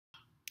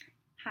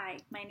Hi,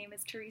 my name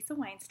is Teresa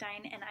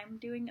Weinstein, and I'm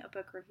doing a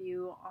book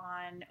review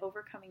on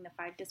Overcoming the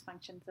Five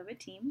Dysfunctions of a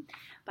Team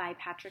by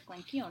Patrick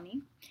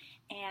Lencioni.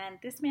 And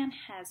this man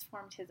has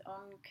formed his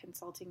own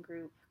consulting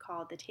group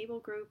called the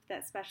Table Group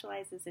that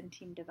specializes in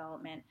team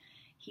development.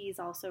 He's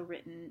also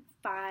written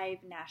 5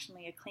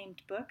 nationally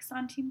acclaimed books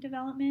on team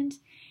development,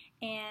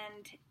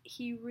 and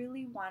he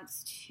really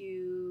wants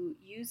to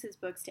use his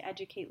books to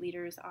educate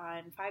leaders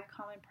on 5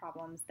 common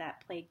problems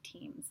that plague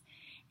teams,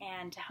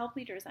 and to help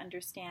leaders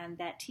understand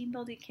that team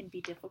building can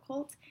be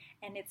difficult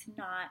and it's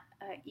not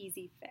an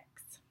easy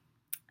fix.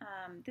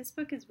 This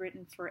book is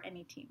written for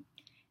any team,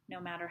 no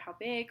matter how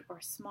big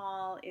or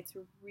small. It's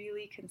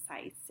really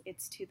concise,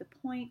 it's to the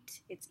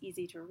point, it's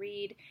easy to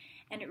read,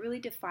 and it really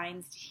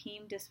defines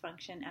team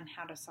dysfunction and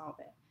how to solve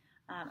it.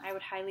 I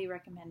would highly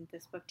recommend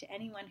this book to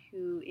anyone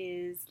who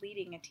is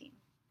leading a team.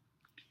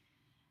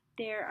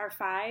 There are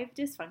 5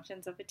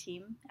 dysfunctions of a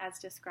team, as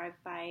described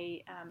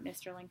by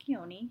Mr.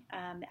 Lencioni.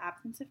 The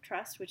absence of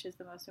trust, which is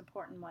the most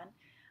important one,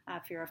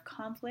 fear of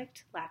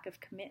conflict, lack of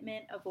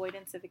commitment,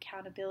 avoidance of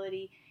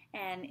accountability,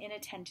 and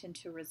inattention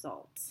to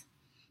results.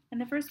 And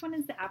the first one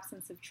is the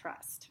absence of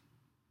trust.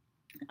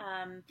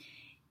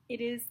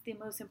 It is the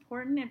most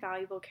important and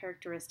valuable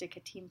characteristic a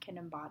team can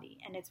embody,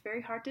 and it's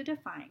very hard to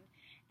define,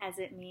 as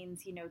it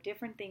means,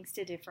 different things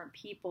to different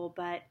people,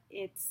 but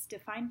it's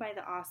defined by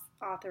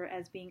the author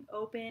as being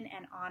open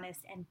and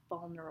honest and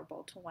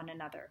vulnerable to one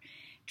another.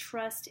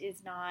 Trust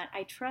is not,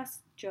 I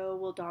trust Joe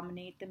will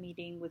dominate the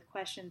meeting with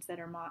questions that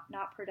are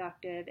not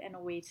productive and a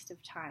waste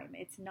of time.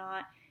 It's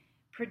not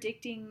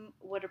predicting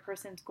what a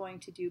person's going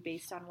to do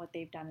based on what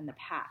they've done in the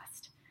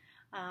past.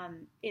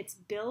 It's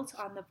built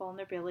on the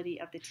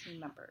vulnerability of the team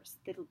members,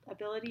 the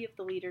ability of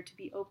the leader to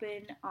be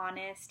open,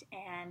 honest,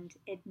 and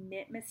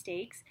admit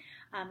mistakes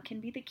can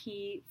be the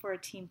key for a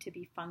team to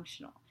be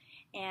functional.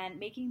 And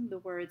making the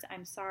words,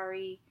 "I'm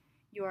sorry,"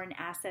 "you're an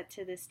asset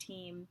to this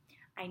team,"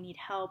 "I need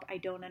help," "I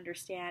don't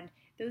understand,"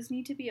 those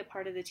need to be a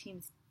part of the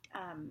team's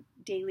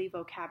daily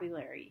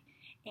vocabulary.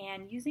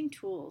 And using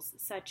tools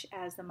such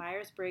as the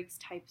Myers-Briggs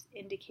Types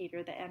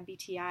Indicator, the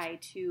MBTI,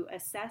 to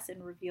assess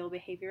and reveal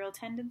behavioral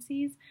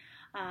tendencies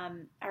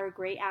are a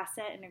great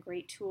asset and a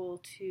great tool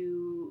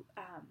to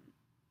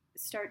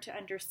start to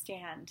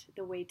understand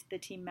the way the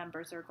team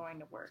members are going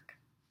to work.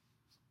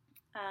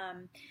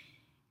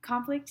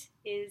 Conflict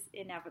is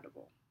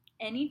inevitable.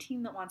 Any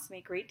team that wants to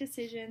make great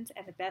decisions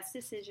and the best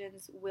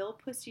decisions will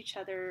push each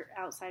other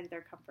outside of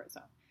their comfort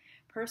zone.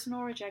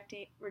 Personal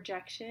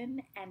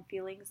rejection and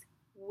feelings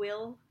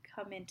will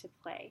come into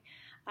play.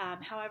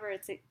 However,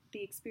 it's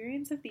the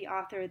experience of the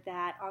author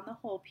that, on the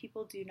whole,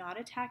 people do not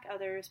attack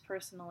others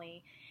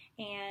personally,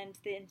 and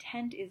the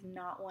intent is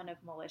not one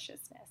of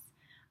maliciousness.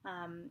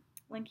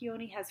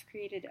 Lencioni has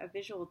created a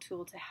visual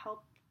tool to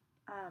help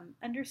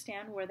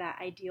understand where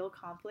that ideal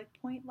conflict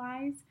point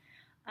lies.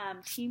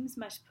 Teams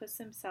must push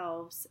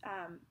themselves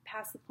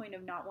past the point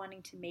of not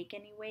wanting to make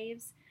any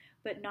waves,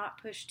 but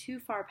not push too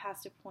far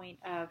past a point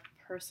of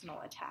personal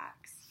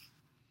attacks.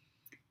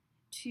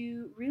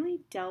 To really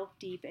delve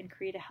deep and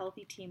create a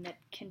healthy team that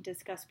can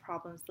discuss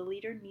problems, the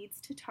leader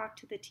needs to talk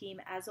to the team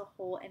as a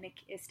whole and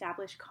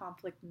establish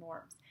conflict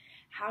norms.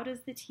 How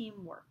does the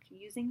team work?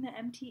 Using the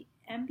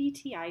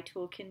MBTI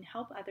tool can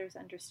help others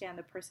understand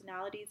the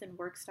personalities and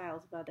work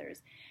styles of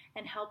others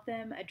and help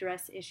them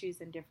address issues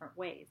in different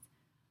ways.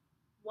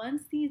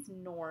 Once these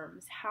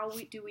norms,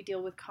 do we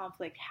deal with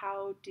conflict?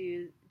 How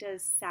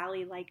does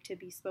Sally like to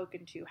be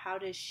spoken to? How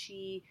does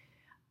she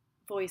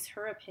voice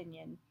her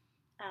opinion?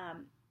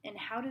 And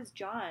how does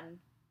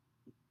John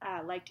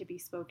like to be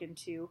spoken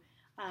to?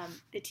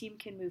 The team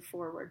can move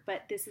forward.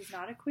 But this is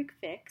not a quick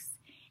fix,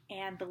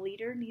 and the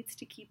leader needs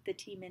to keep the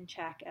team in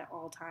check at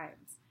all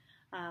times.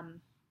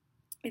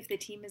 If the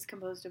team is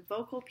composed of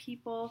vocal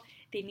people,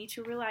 they need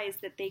to realize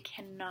that they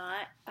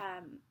cannot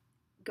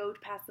go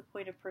past the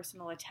point of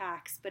personal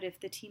attacks. But if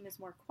the team is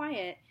more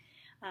quiet,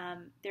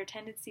 their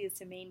tendency is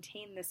to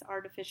maintain this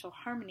artificial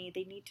harmony.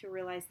 They need to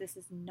realize this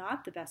is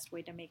not the best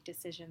way to make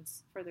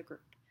decisions for the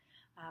group.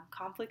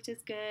 Conflict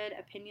is good,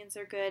 opinions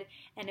are good,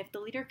 and if the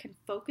leader can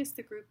focus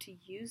the group to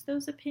use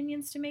those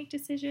opinions to make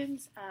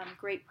decisions,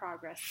 great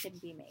progress can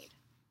be made.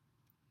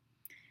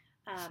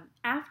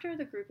 After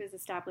the group is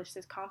established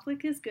as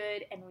conflict is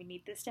good and we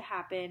need this to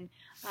happen,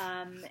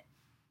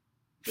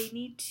 the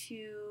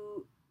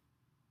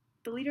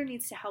leader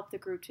needs to help the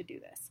group to do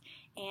this,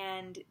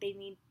 and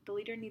the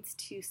leader needs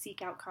to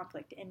seek out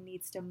conflict and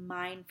needs to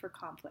mine for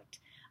conflict.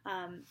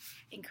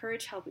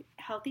 Encourage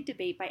healthy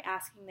debate by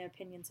asking the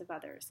opinions of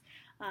others.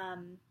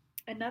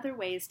 Another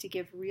way is to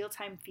give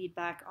real-time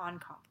feedback on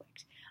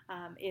conflict.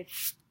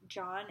 If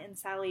John and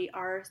Sally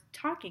are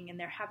talking and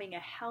they're having a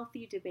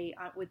healthy debate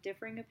with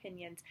differing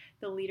opinions,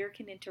 the leader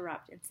can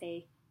interrupt and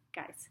say,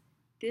 "Guys,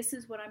 this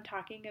is what I'm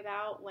talking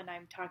about when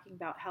I'm talking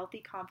about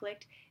healthy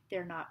conflict.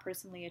 They're not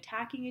personally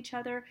attacking each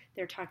other.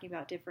 They're talking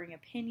about differing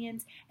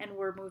opinions, and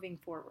we're moving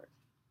forward."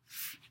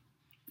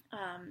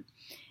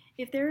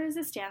 If there is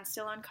a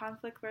standstill on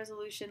conflict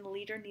resolution, the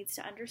leader needs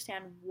to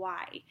understand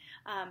why.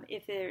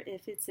 If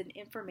it's an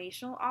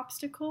informational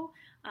obstacle,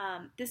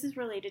 this is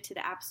related to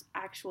the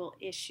actual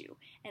issue,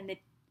 and the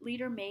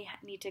leader may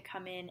need to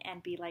come in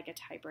and be like a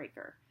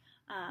tiebreaker.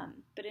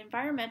 But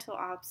environmental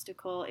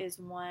obstacle is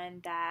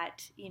one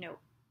that,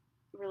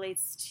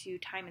 relates to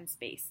time and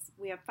space.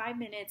 We have 5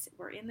 minutes,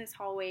 we're in this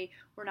hallway,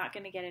 we're not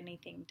going to get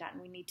anything done.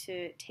 We need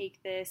to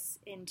take this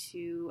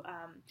into,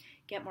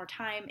 get more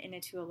time and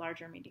into a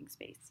larger meeting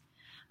space.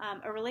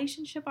 A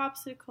relationship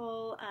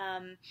obstacle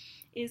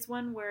is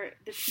one where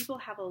the people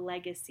have a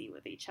legacy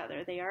with each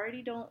other. They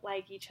already don't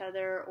like each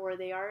other, or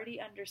they already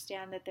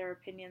understand that their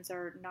opinions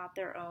are not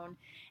their own,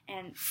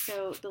 and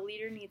so the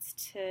leader needs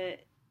to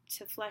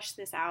flesh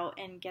this out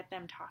and get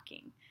them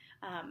talking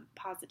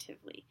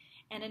positively.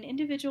 And an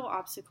individual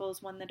obstacle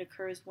is one that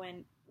occurs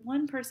when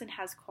one person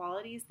has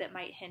qualities that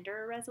might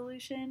hinder a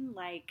resolution,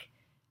 like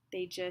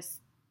they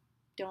just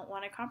don't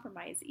want to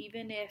compromise,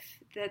 even if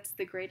that's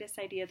the greatest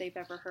idea they've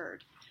ever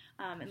heard.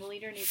 And the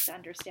leader needs to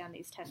understand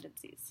these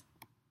tendencies.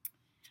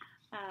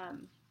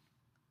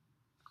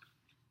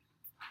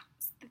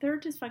 The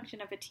third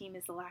dysfunction of a team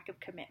is the lack of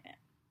commitment.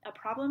 A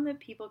problem that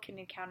people can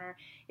encounter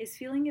is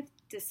feeling if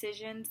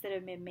decisions that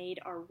have been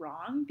made are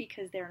wrong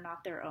because they're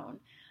not their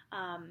own.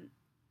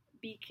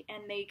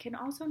 And they can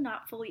also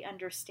not fully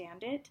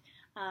understand it.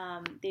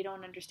 They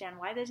don't understand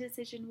why the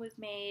decision was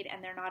made,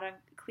 and they're not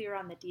clear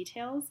on the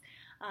details.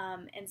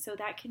 And so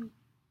that can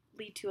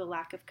lead to a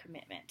lack of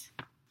commitment.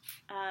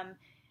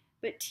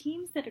 But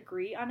teams that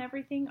agree on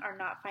everything are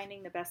not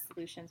finding the best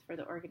solutions for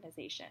the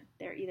organization.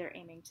 They're either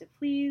aiming to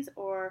please,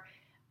 or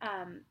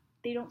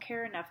they don't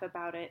care enough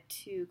about it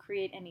to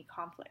create any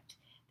conflict.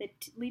 The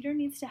leader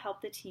needs to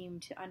help the team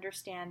to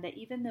understand that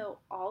even though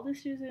all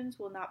decisions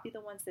will not be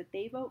the ones that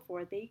they vote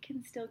for, they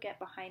can still get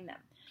behind them.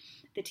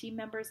 The team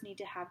members need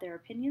to have their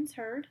opinions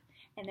heard,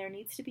 and there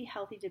needs to be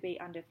healthy debate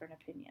on different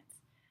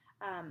opinions.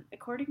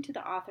 According to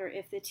the author,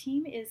 if the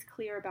team is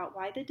clear about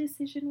why the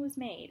decision was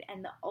made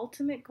and the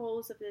ultimate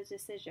goals of the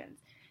decisions,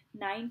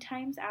 9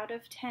 times out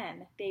of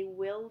 10, they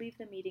will leave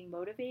the meeting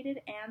motivated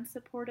and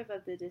supportive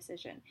of the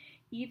decision,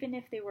 even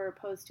if they were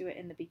opposed to it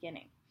in the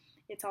beginning.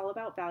 It's all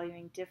about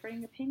valuing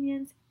differing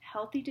opinions,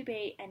 healthy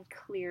debate, and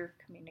clear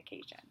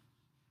communication.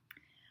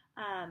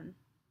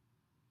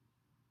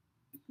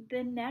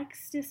 The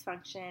next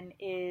dysfunction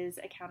is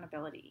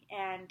accountability,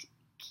 and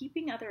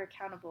keeping others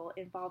accountable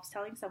involves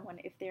telling someone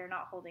if they're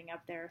not holding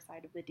up their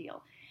side of the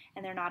deal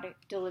and they're not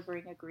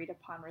delivering agreed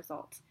upon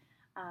results.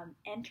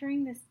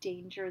 Entering this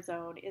danger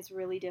zone is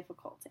really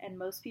difficult, and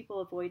most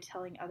people avoid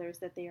telling others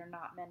that they are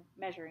not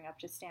measuring up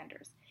to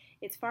standards.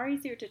 It's far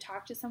easier to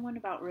talk to someone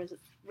about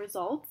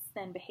results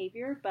than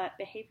behavior, but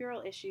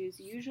behavioral issues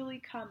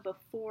usually come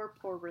before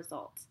poor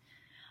results.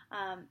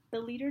 The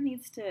leader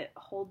needs to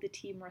hold the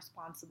team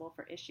responsible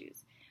for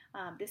issues.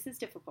 This is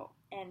difficult,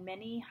 and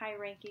many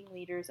high-ranking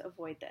leaders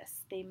avoid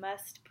this. They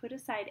must put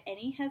aside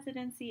any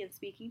hesitancy in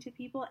speaking to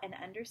people and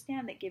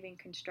understand that giving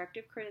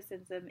constructive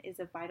criticism is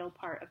a vital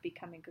part of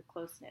becoming a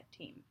close-knit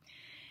team.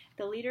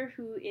 The leader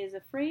who is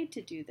afraid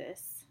to do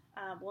this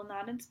will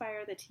not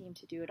inspire the team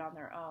to do it on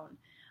their own.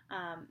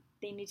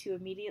 They need to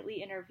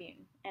immediately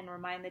intervene and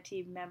remind the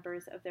team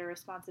members of their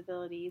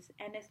responsibilities,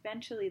 and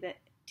eventually the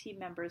team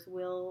members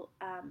will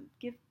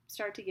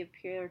start to give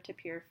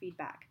peer-to-peer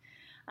feedback.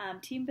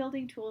 Team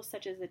building tools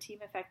such as the team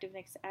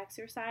effectiveness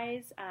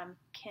exercise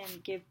can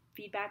give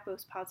feedback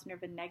both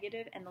positive and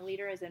negative, and the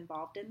leader is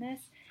involved in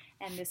this,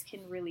 and this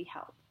can really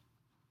help.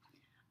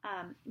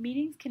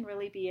 Meetings can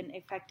really be an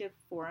effective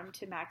forum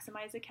to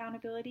maximize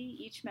accountability.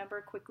 Each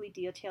member quickly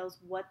details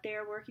what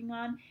they're working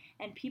on,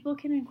 and people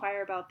can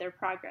inquire about their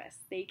progress.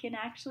 They can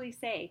actually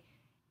say,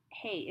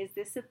 hey, is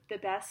this the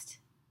best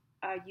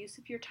use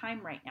of your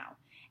time right now?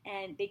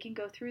 And they can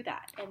go through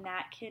that, and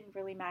that can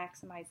really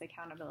maximize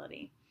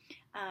accountability.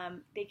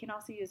 They can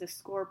also use a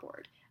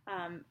scoreboard,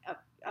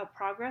 a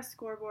progress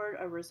scoreboard,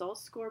 a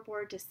results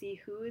scoreboard, to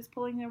see who is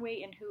pulling their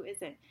weight and who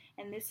isn't.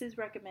 And this is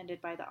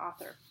recommended by the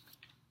author.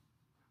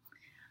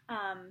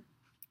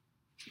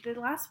 The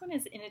last one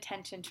is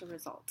inattention to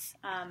results.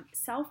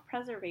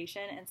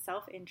 Self-preservation and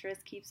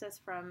self-interest keeps us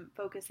from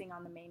focusing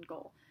on the main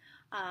goal.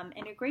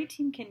 And a great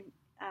team can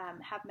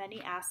have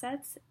many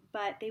assets,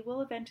 but they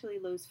will eventually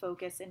lose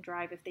focus and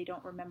drive if they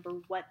don't remember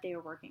what they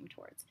are working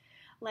towards.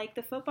 Like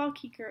the football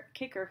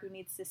kicker who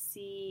needs to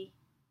see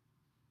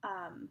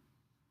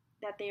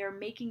that they are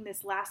making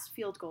this last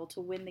field goal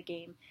to win the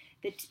game,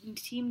 the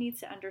team needs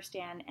to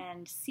understand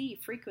and see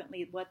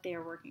frequently what they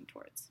are working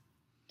towards.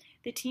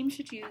 The team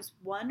should use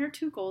 1 or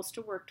 2 goals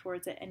to work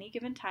towards at any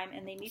given time,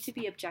 and they need to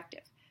be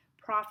objective.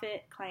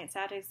 Profit, client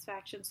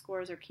satisfaction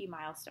scores, or key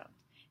milestones.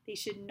 They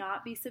should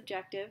not be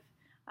subjective,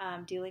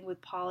 dealing with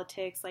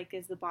politics, like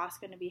is the boss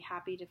going to be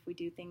happy if we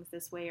do things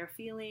this way, or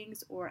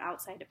feelings, or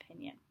outside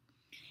opinion.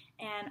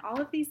 And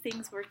all of these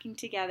things working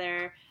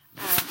together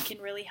can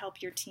really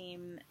help your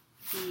team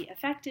be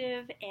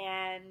effective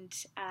and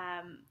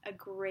a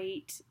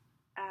great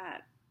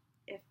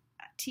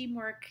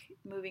teamwork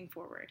moving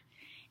forward.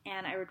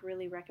 And I would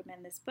really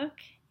recommend this book.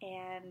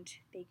 And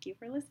thank you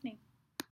for listening.